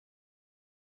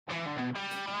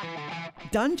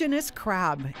Dungeness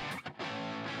crab.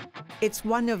 It's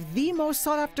one of the most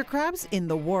sought-after crabs in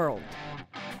the world.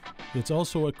 It's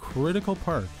also a critical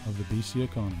part of the BC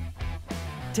economy.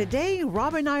 Today,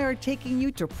 Rob and I are taking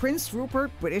you to Prince Rupert,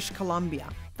 British Columbia,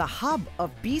 the hub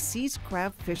of BC's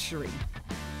crab fishery.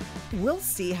 We'll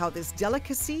see how this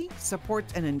delicacy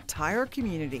supports an entire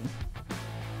community.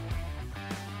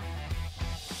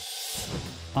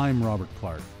 I'm Robert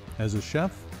Clark. As a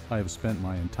chef, I have spent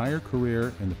my entire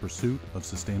career in the pursuit of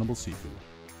sustainable seafood.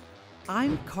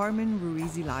 I'm Carmen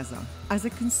Ruiz-Ilaza. As a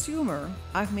consumer,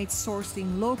 I've made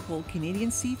sourcing local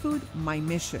Canadian seafood my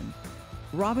mission.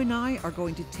 Rob and I are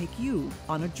going to take you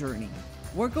on a journey.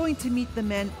 We're going to meet the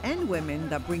men and women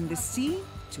that bring the sea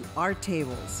to our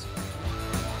tables.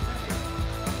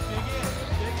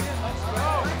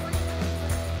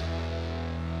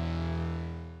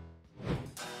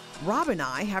 Rob and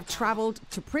I have traveled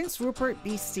to Prince Rupert,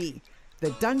 BC,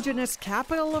 the Dungeness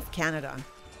capital of Canada.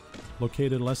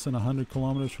 Located less than 100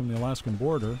 kilometers from the Alaskan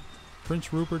border,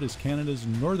 Prince Rupert is Canada's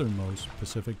northernmost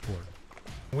Pacific port.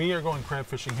 We are going crab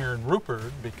fishing here in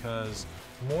Rupert because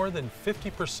more than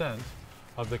 50%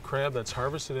 of the crab that's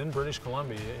harvested in British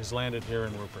Columbia is landed here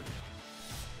in Rupert.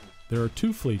 There are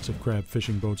two fleets of crab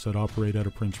fishing boats that operate out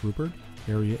of Prince Rupert,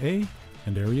 Area A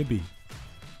and Area B.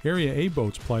 Area A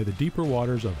boats ply the deeper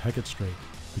waters of Hecate Strait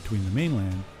between the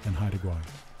mainland and Haida Gwaii.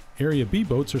 Area B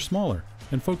boats are smaller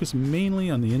and focus mainly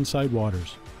on the inside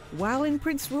waters. While in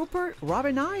Prince Rupert, Rob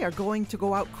and I are going to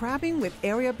go out crabbing with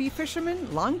Area B fisherman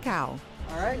Luong Cao.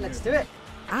 All right, let's do it.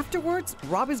 Afterwards,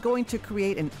 Rob is going to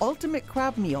create an ultimate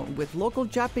crab meal with local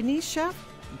Japanese chef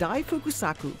Dai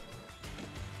Fukasaku.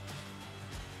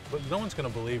 But no one's going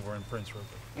to believe we're in Prince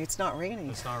Rupert. It's not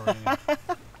raining. It's not raining.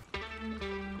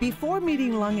 Before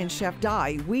meeting Luong and Chef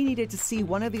Dai, we needed to see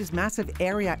one of these massive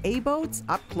Area A boats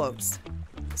up close.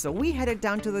 So we headed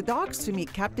down to the docks to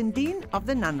meet Captain Dean of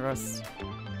the Dungeness.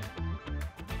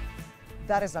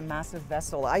 That is a massive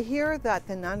vessel. I hear that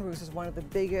the Dungeness is one of the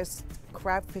biggest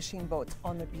crab fishing boats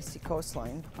on the BC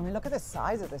coastline. I mean, look at the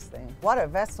size of this thing. What a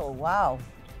vessel, wow.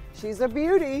 She's a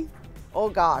beauty. Oh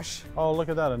gosh. Oh, look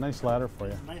at that, a nice ladder for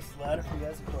you. Nice ladder for you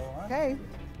guys to go on. Okay,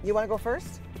 you wanna go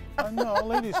first? No,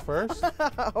 ladies first.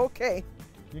 Okay.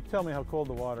 You tell me how cold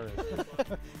the water is.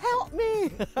 Help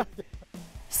me!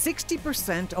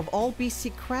 60% of all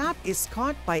BC crab is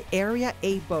caught by Area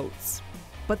A boats.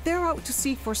 But they're out to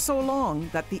sea for so long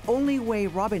that the only way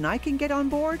Rob and I can get on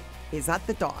board is at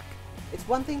the dock. It's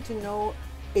one thing to know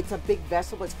it's a big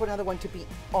vessel, but it's for another one to be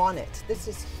on it. This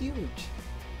is huge.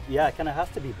 Yeah, it kind of has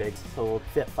to be big, so we'll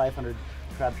fit 500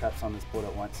 crab traps on this boat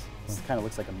at once. This kind of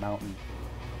looks like a mountain.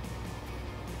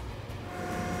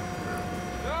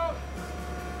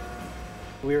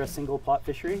 We're a single pot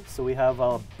fishery, so we have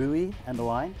a buoy and a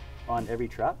line on every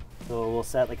trap. So we'll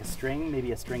set like a string,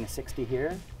 maybe a string of 60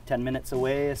 here, 10 minutes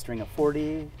away, a string of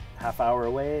 40, half hour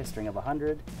away, a string of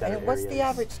 100. And what's the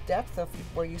average depth of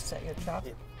where you set your trap?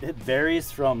 It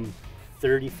varies from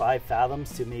 35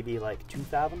 fathoms to maybe like 2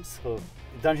 fathoms. So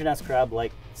Dungeness crab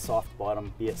like soft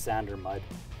bottom, be it sand or mud.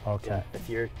 Okay. Yeah, if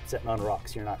you're sitting on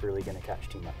rocks, you're not really going to catch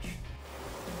too much.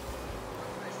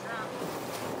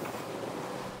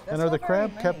 And are the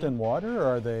crab kept in water,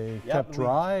 or are they kept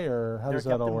dry, or how does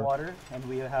that all work? They're kept in water, and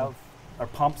we have our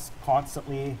pumps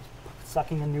constantly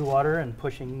sucking in new water and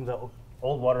pushing the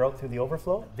old water out through the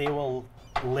overflow. They will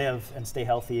live and stay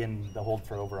healthy in the hold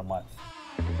for over a month.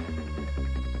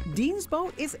 Dean's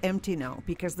boat is empty now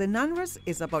because the Dungeness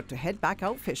is about to head back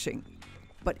out fishing.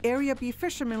 But Area B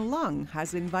fisherman Luong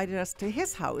has invited us to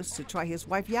his house to try his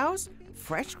wife Yao's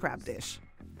fresh crab dish.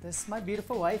 This is my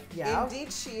beautiful wife, Yao.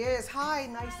 Indeed she is. Hi,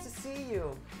 nice to see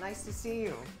you. Nice to see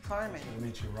you. Carmen. Nice to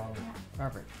meet you, Robert.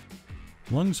 Robert.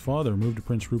 Luong's father moved to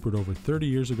Prince Rupert over 30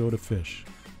 years ago to fish.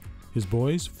 His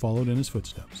boys followed in his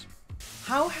footsteps.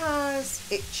 How has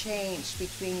it changed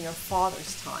between your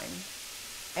father's time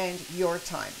and your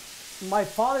time? My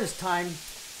father's time,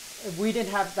 we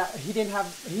didn't have that. He did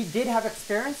have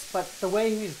experience, but the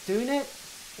way he was doing it,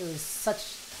 it was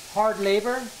such hard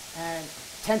labor and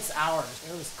tense hours.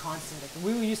 It was constant. Like,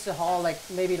 we used to haul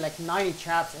maybe 90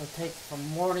 traps. It would take from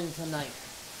morning to night.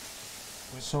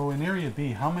 So in Area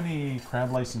B, how many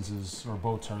crab licenses or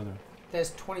boats are there?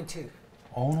 There's 22.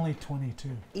 Only 22.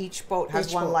 Each boat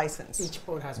has one license. Each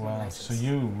boat has one license. So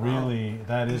you really,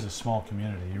 that is a small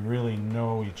community. You really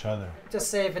know each other. Just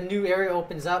say if a new area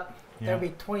opens up, there'll be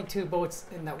 22 boats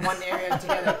in that one area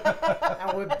together.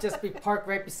 And we'll just be parked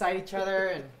right beside each other.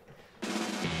 And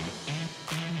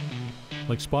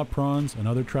like spot prawns and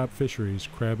other trap fisheries,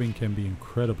 crabbing can be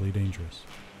incredibly dangerous.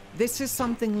 This is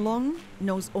something Luong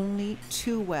knows only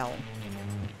too well.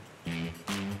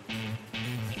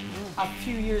 A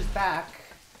few years back,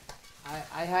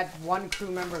 I had one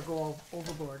crew member go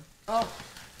overboard. Oh.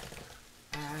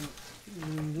 And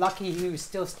lucky he was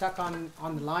still stuck on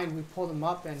the line. We pulled him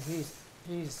up and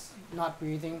he's not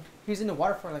breathing. He's in the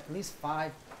water for like at least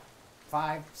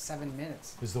 7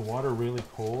 minutes. Is the water really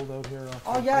cold out here?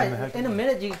 Oh yeah, in a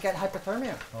minute you get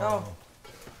hypothermia. Oh.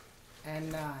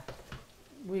 And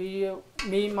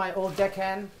me and my old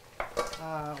deckhand,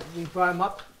 we brought him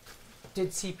up, did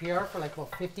CPR for like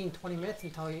about 15-20 minutes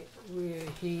until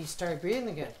he started breathing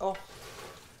again. Oh.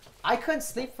 I couldn't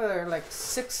sleep for like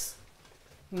 6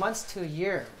 months to a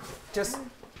year, just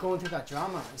going through that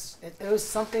drama. It was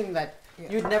something that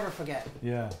you'd never forget.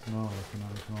 Yeah, no, I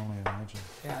can only imagine.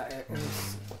 Yeah,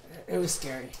 it was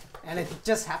scary. And it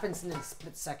just happens in a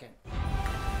split second.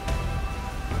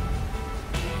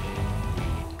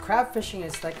 Crab fishing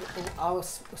is like our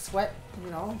sweat,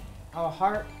 you know, our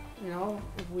heart, you know,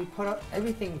 we put up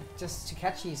everything just to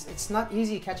catch these. It's not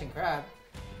easy catching crab.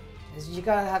 You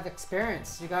gotta have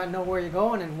experience. You gotta know where you're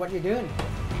going and what you're doing.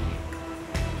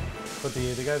 But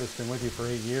the guy that's been with you for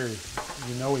 8 years,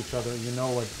 you know each other, you know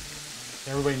what,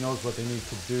 everybody knows what they need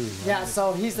to do. Right? Yeah,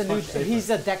 so he's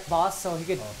the deck boss, so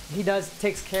he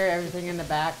takes care of everything in the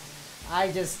back.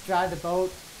 I just drive the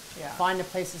boat, find a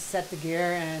place to set the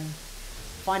gear, and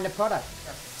find the product.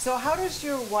 So how does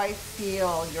your wife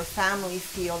feel, your family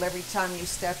feel every time you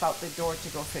step out the door to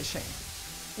go fishing?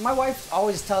 My wife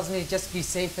always tells me just be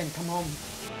safe and come home.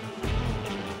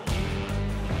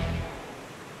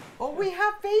 Oh, we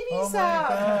have babies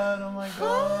out. Oh my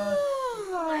God.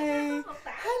 Hi.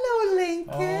 Hello,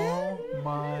 Lincoln. Oh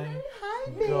my Hi,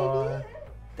 baby. God.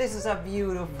 This is a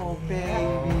beautiful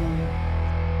baby.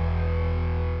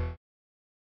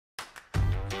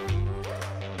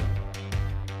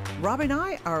 Rob and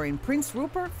I are in Prince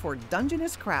Rupert for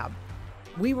Dungeness crab.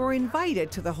 We were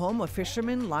invited to the home of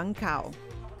fisherman Luong Cao.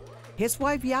 His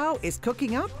wife Yao is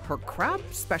cooking up her crab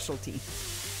specialty.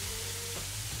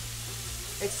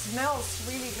 It smells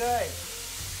really good.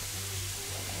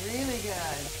 Really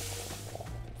good.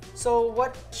 So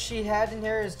what she had in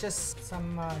here is just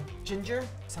some ginger,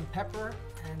 some pepper,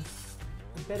 and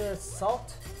a bit of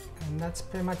salt, and that's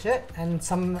pretty much it, and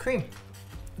some cream.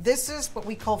 This is what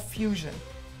we call fusion.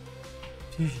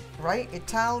 Fusion. Right?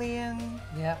 Italian,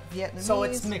 Yeah. Vietnamese. So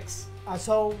it's mixed.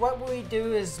 So what we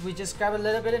do is we just grab a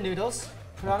little bit of noodles,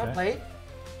 put it on a Okay. plate.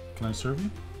 Can I serve you?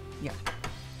 Yeah.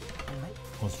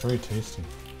 Well, it's very tasty.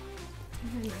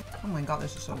 Oh my God,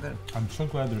 this is so good. I'm so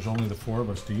glad there's only the 4 of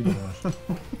us to eat it.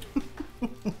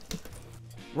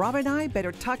 Rob and I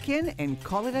better tuck in and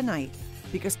call it a night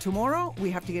because tomorrow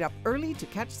we have to get up early to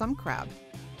catch some crab.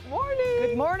 Morning!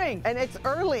 Good morning. And it's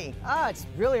early. It's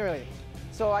really early.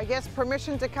 So I guess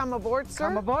permission to come aboard, sir?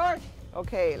 Come aboard.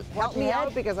 Okay, help me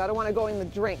out because I don't want to go in the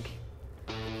drink.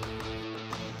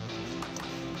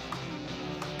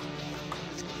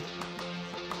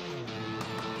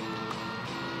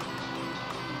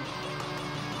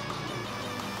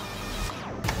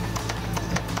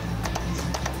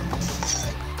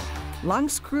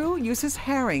 Luong's crew uses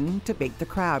herring to bait the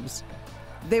crabs.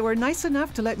 They were nice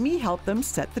enough to let me help them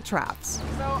set the traps.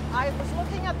 So I was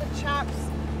looking at the chaps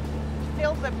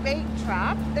fill the bait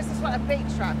trap. This is what a bait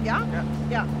trap, yeah?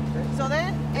 Yeah. So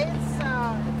then it's,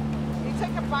 you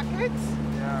take a bucket.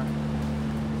 Yeah.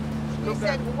 You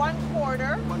said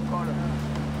 1/4. 1/4.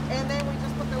 And then we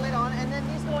just put the lid on, and then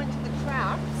these go into the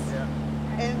traps. Yeah.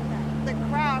 And the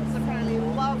crabs apparently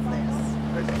love this.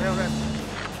 It's favorite.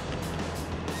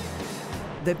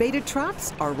 The baited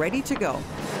traps are ready to go.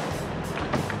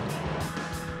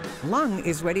 Luong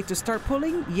is ready to start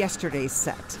pulling yesterday's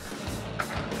set.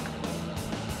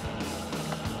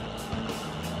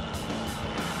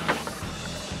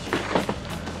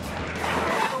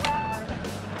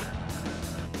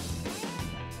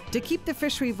 To keep the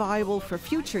fishery viable for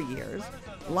future years,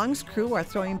 Luong's crew are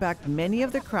throwing back many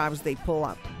of the crabs they pull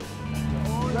up.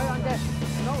 Right on deck.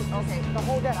 No, okay, the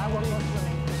whole deck. I will go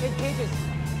swimming. It cages.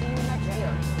 See you next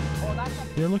year. Oh, that's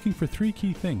They are looking for 3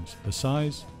 key things: the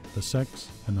size, the sex,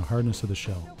 and the hardness of the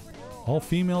shell. All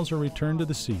females are returned to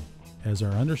the sea, as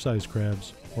are undersized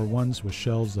crabs or ones with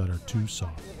shells that are too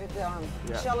soft. If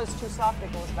the shell is too soft,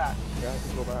 it goes back. Yeah, you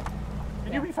can go back.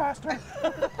 Can you be faster?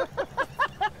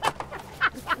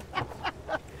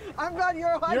 I'm glad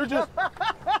you're on. You're just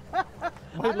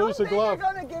might lose a I glove.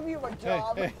 don't think they're going to give you a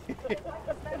job.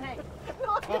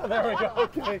 Oh, there we go.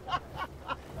 Okay.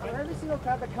 For every single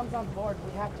crab that comes on board,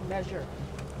 we have to measure.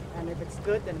 And if it's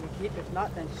good, then we keep. If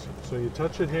not, then So you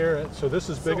touch it here. So this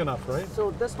is big enough, right? So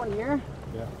this one here,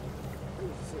 Yeah. let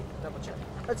me see, double check.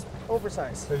 It's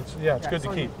oversized. It's good to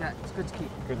so keep. Yeah, it's good to keep.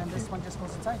 Good to and this keep. one just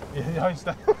goes inside. Yeah, he's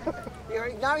not.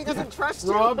 Now he doesn't trust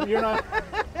you. Rob, you're not.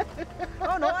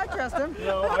 Oh no, I trust him.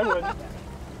 No, I wouldn't.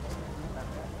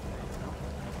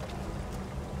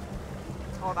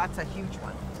 Oh, that's a huge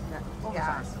one.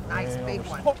 Yeah, nice big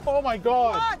one. Oh my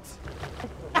God!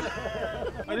 What?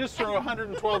 I just threw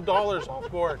 $112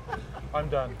 off board. I'm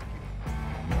done.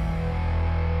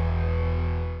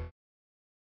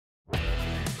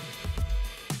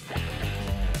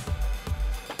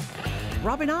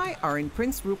 Rob and I are in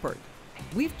Prince Rupert.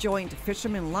 We've joined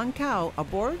fisherman Luong Cao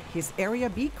aboard his Area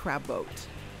B crab boat.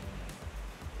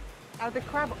 Are the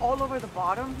crab all over the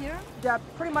bottom here? Yeah,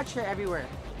 pretty much everywhere.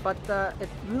 But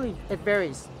it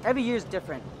varies. Every year is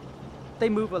different. They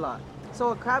move a lot. So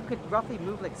a crab could roughly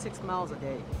move like 6 miles a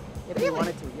day if they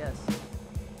wanted to, yes.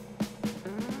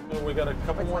 So we got a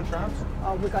couple more traps?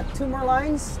 We got 2 more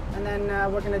lines, and then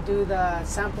we're gonna do the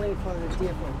sampling for the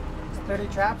DFO. It's 30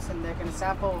 traps, and they're gonna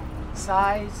sample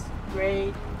size,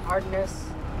 grade, hardness,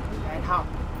 and how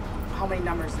many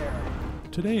numbers there are.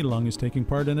 Today, Luong is taking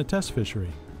part in a test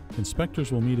fishery.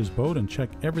 Inspectors will meet his boat and check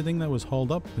everything that was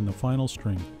hauled up in the final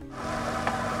string.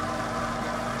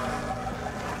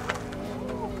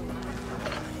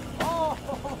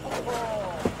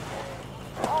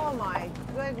 Oh my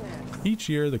goodness. Each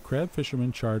year, the crab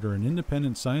fishermen charter an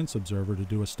independent science observer to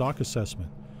do a stock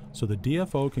assessment, so the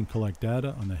DFO can collect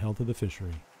data on the health of the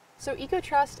fishery. So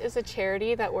EcoTrust is a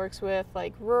charity that works with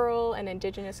like rural and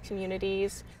indigenous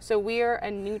communities. So we are a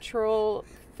neutral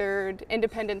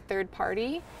independent third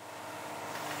party.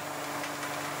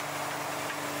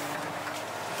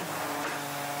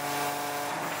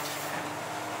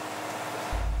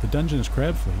 The Dungeness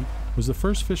crab fleet was the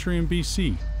first fishery in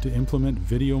BC to implement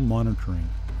video monitoring.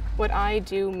 What I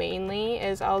do mainly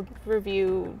is I'll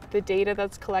review the data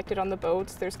that's collected on the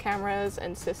boats. There's cameras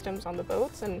and systems on the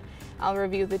boats, and I'll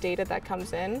review the data that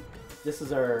comes in. This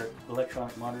is our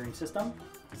electronic monitoring system.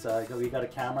 So we got a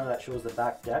camera that shows the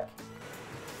back deck.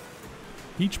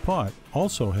 Each pot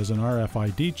also has an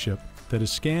RFID chip that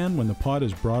is scanned when the pot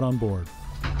is brought on board.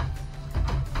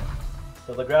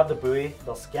 So they'll grab the buoy,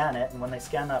 they'll scan it, and when they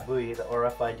scan that buoy, the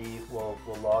RFID will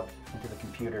log into the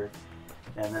computer,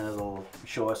 and then it'll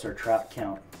show us our trap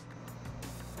count.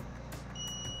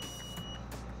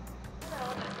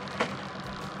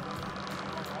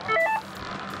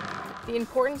 The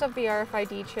importance of the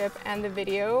RFID chip and the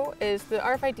video is the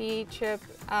RFID chip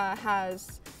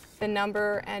has the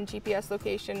number and GPS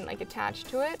location like attached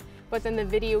to it, but then the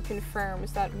video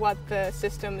confirms that what the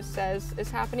system says is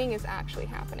happening is actually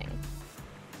happening.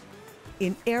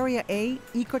 In Area A,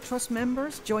 EcoTrust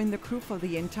members join the crew for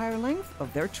the entire length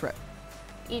of their trip.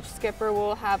 Each skipper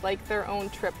will have like their own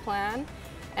trip plan,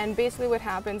 and basically what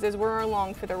happens is we're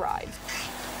along for the ride.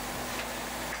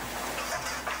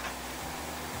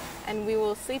 And we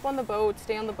will sleep on the boat,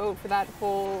 stay on the boat for that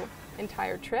whole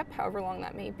entire trip, however long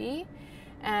that may be.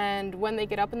 And when they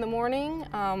get up in the morning,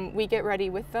 we get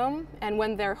ready with them. And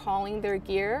when they're hauling their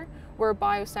gear, we're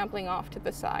biosampling off to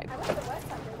the side.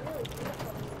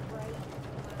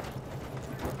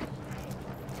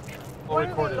 What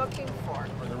are they looking for?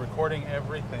 They're recording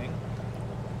everything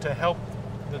to help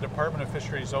the Department of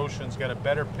Fisheries Oceans get a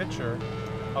better picture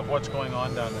of what's going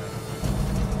on down there.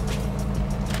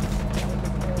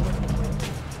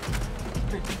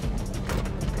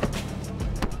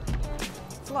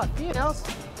 It's a lot of females.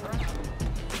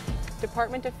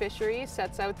 Department of Fisheries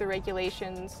sets out the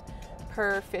regulations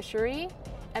per fishery,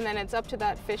 and then it's up to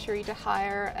that fishery to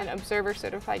hire an observer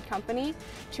certified company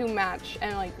to match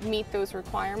and like meet those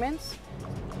requirements.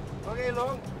 Okay,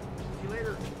 Luong. See you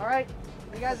later. All right,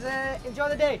 you guys enjoy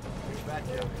the day.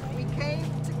 We came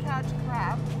to catch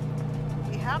crab.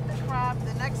 We have the crab.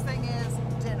 The next thing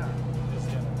is dinner.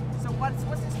 So what's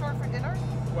in store for dinner?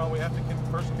 Well, we have to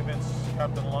first convince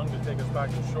Captain Luong to take us back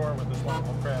to shore with this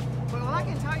wonderful crab. Well, all I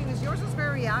can tell you is yours is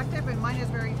very active and mine is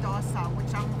very docile,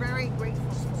 which I'm very grateful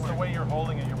It's for. the way you're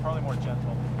holding it, you're probably more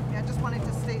gentle. Yeah, I just wanted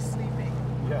to stay sleeping.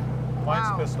 Yeah, mine's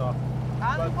Wow. pissed off.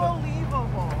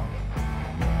 Unbelievable.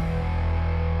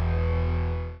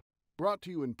 Brought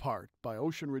to you in part by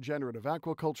Ocean Regenerative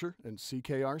Aquaculture and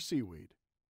CKR Seaweed.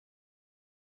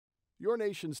 Your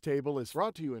Nation's Table is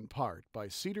brought to you in part by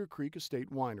Cedar Creek Estate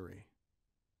Winery.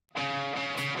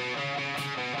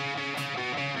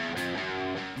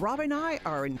 Rob and I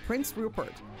are in Prince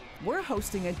Rupert. We're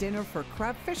hosting a dinner for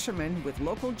crab fishermen with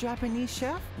local Japanese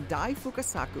chef Dai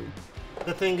Fukasaku.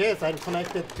 The thing is, I'm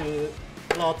connected to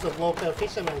lots of local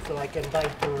fishermen, so I can buy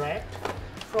direct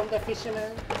from the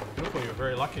fishermen. Beautiful, you're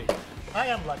very lucky. I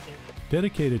am lucky.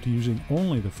 Dedicated to using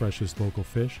only the freshest local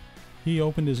fish, he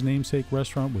opened his namesake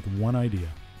restaurant with one idea: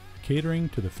 catering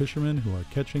to the fishermen who are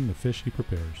catching the fish he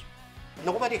prepares.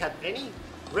 Nobody had any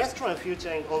restaurant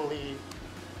featuring only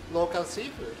local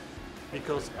seafood.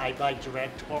 because I buy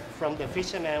direct or from the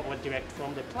fisherman or direct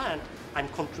from the plant, I'm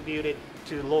contributed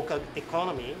to local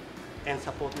economy and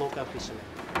support local fishermen.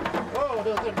 Oh,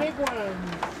 those are big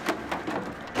ones.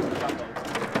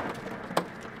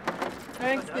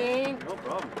 Thanks, Dean. No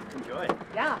problem. Enjoy.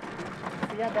 Yeah.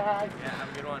 See ya, guys. Yeah,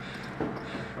 have a good one.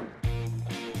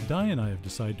 Dai and I have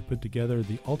decided to put together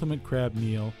the ultimate crab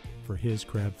meal for his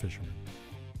crab fishermen.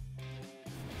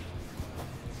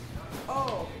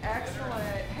 Oh,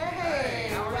 excellent. Hey,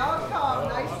 welcome.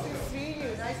 Nice to see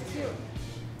you. Nice to see you.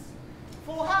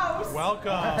 Full house.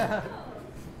 Welcome.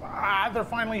 They're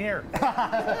finally here.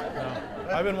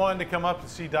 I've been wanting to come up to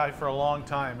see Dai for a long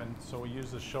time, and so we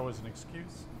use this show as an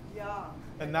excuse. Yeah.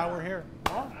 And now we're here.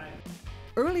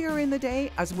 Earlier in the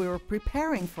day, as we were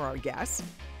preparing for our guests,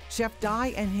 Chef Dai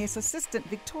and his assistant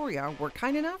Victoria were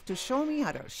kind enough to show me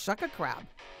how to shuck a crab.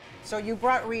 So you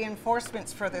brought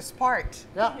reinforcements for this part.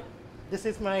 Yeah. This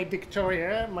is my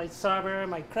Victoria, my server,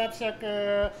 my crab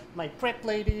shucker, my prep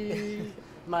lady,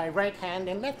 my right hand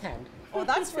and left hand. Oh,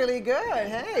 that's really good.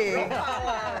 Hey.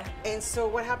 And so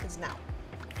what happens now?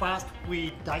 First,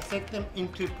 we dissect them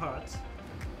into parts,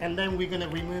 and then we're gonna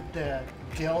remove the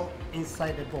gill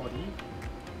inside the body.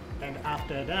 And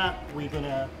after that, we're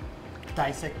gonna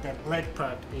dissect the leg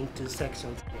part into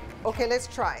sections. Okay, let's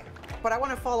try. But I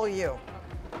want to follow you.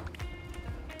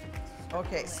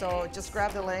 Okay, so just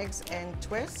grab the legs and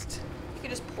twist. You can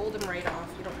just pull them right off.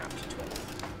 You don't have to twist.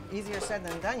 Easier said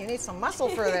than done. You need some muscle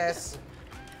for this.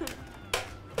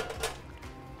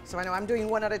 So I know I'm doing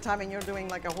one at a time and you're doing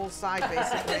like a whole side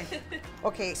basically.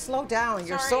 Okay, slow down.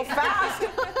 You're so fast.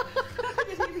 I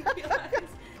didn't even realize.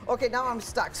 Okay, now I'm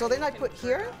stuck. So then I put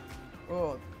here.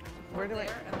 Oh, where do I?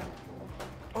 And then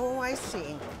Oh, I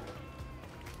see.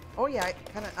 Oh yeah,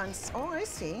 kind of. Oh, I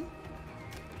see.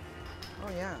 Oh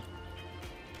yeah.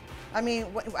 I mean,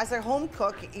 as a home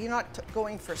cook, you're not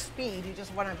going for speed. You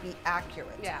just want to be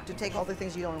accurate. Yeah. To take all the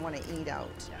things you don't want to eat out.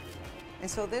 Yeah. And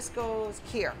so this goes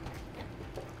here.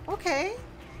 Okay.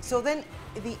 So then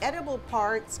the edible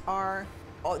parts are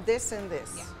this and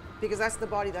this. Yeah. Because that's the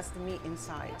body, that's the meat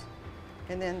inside.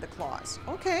 And then the claws.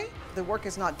 Okay. The work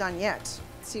is not done yet.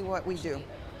 Let's see what we do.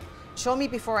 Show me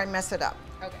before I mess it up.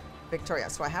 Okay. Victoria,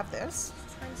 so I have this.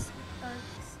 Try and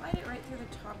slide it right through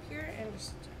the top here and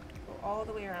just go all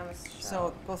the way around this shell.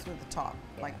 So go through the top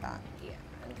like that. Yeah,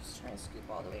 and just try and scoop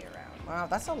all the way around. Wow,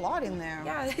 that's a lot in there.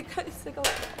 Yeah, it's like a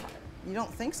lot. You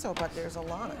don't think so, but there's a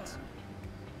lot.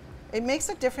 It makes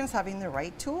a difference having the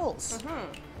right tools.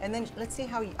 And then let's see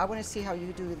how, I want to see how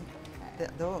you do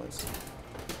those.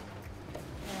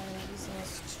 And using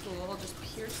this tool, just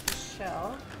pierce the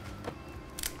shell.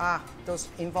 Ah, those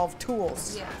involve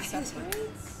tools. Yeah,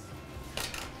 separates.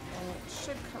 And it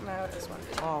should come out as one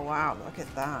big. Oh wow, look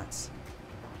at that.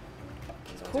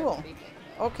 These ones are Cool. pretty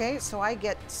big. Okay, so I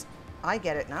get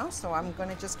it now, so I'm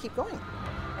gonna just keep going.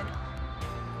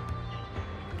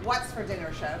 What's for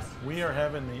dinner, chefs? We are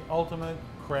having the ultimate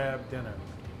crab dinner.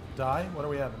 Dai, what are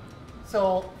we having?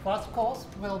 So first course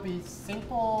will be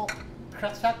simple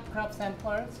crab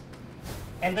samplers,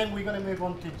 and then we're gonna move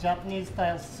on to Japanese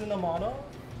style sunomono,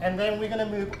 and then we're gonna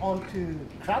move on to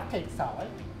crab cake salad,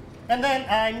 and then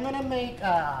I'm gonna make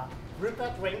a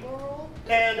Rupert rainbow roll,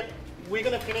 and we're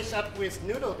gonna finish up with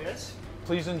noodle dish.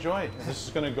 Please enjoy. This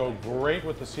is going to go great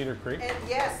with the Cedar Creek. And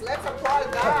yes, let's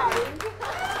applaud that.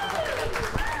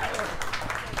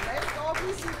 Let's go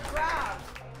visit crab.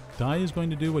 Dai is going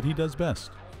to do what he does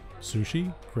best: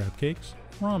 sushi, crab cakes,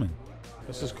 ramen.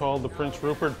 This is called the Prince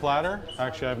Rupert platter.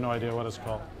 Actually, I have no idea what it's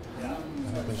called. I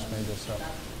think I just made this up.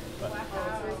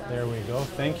 But there we go.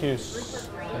 Thank you.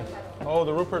 Oh,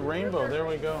 the Rupert Rainbow. There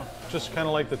we go. Just kind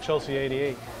of like the Chelsea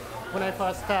 88. When I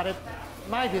first started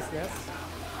my business,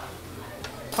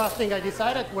 first thing I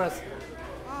decided was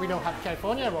we don't have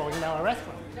California roll in our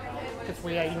restaurant because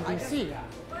we are in DC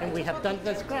and we have done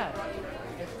this crab.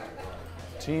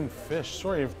 Team Fish.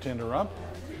 Sorry to interrupt.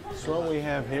 So what we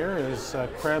have here is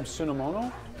crab sunomono,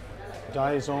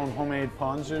 Dai's own homemade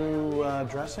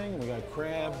ponzu dressing. We got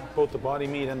crab, both the body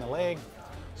meat and the leg,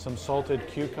 some salted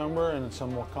cucumber, and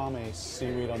some wakame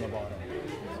seaweed on the bottom.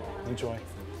 Enjoy.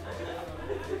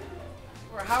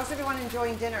 How's everyone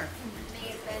enjoying dinner?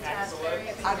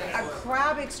 A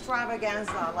crab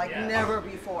extravaganza like never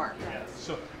before.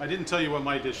 So I didn't tell you what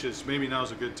my dish is. Maybe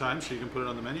now's a good time so you can put it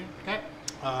on the menu. Okay.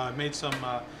 I made some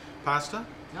pasta,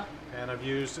 Yeah. and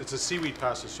it's a seaweed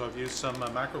pasta, so I've used some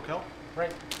mackerel kelp.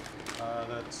 Right.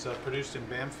 That's produced in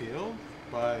Bamfield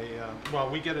by, well,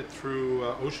 we get it through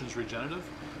Oceans Regenerative.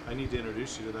 I need to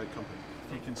introduce you to that company.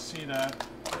 You can see that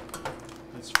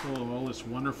it's full of all this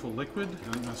wonderful liquid,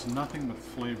 and that's nothing but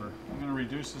flavor. I'm going to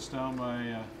reduce this down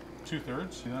by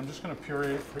 2/3. And I'm just going to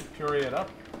puree it up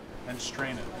and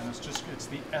strain it. And it's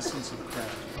the essence of crab.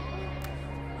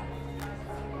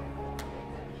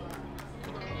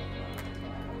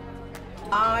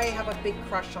 I have a big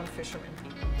crush on fishermen.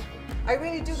 I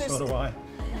really do this. So do I.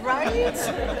 Right?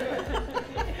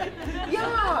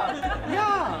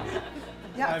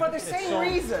 Yeah, for the same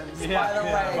reasons, by the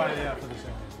way. Yeah, for the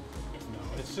same reasons. No,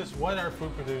 it's just what our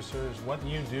food producers, what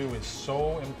you do is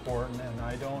so important, and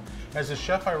I don't, as a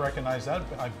chef, I recognize that.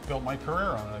 I've built my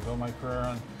career on it. I built my career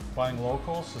on buying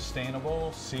local,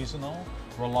 sustainable, seasonal,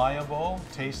 reliable,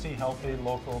 tasty, healthy,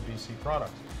 local BC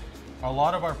products. A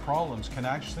lot of our problems can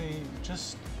actually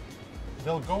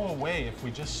they'll go away if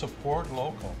we just support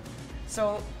local.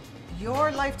 So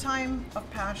your lifetime of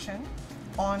passion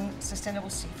on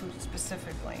sustainable seafood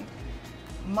specifically,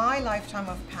 my lifetime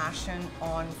of passion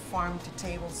on farm to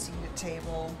table, sea to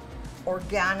table,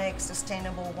 organic,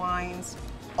 sustainable wines,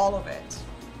 all of it.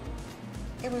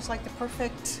 It was like the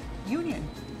perfect union.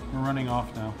 We're running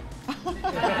off now.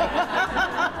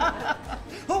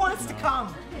 Who wants to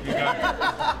come? You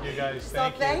guys,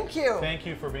 thank you. Thank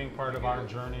you for being part of our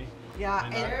journey. Yeah,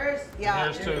 and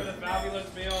here's to a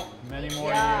fabulous meal. Many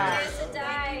more years.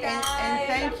 And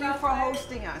thank you for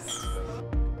hosting us.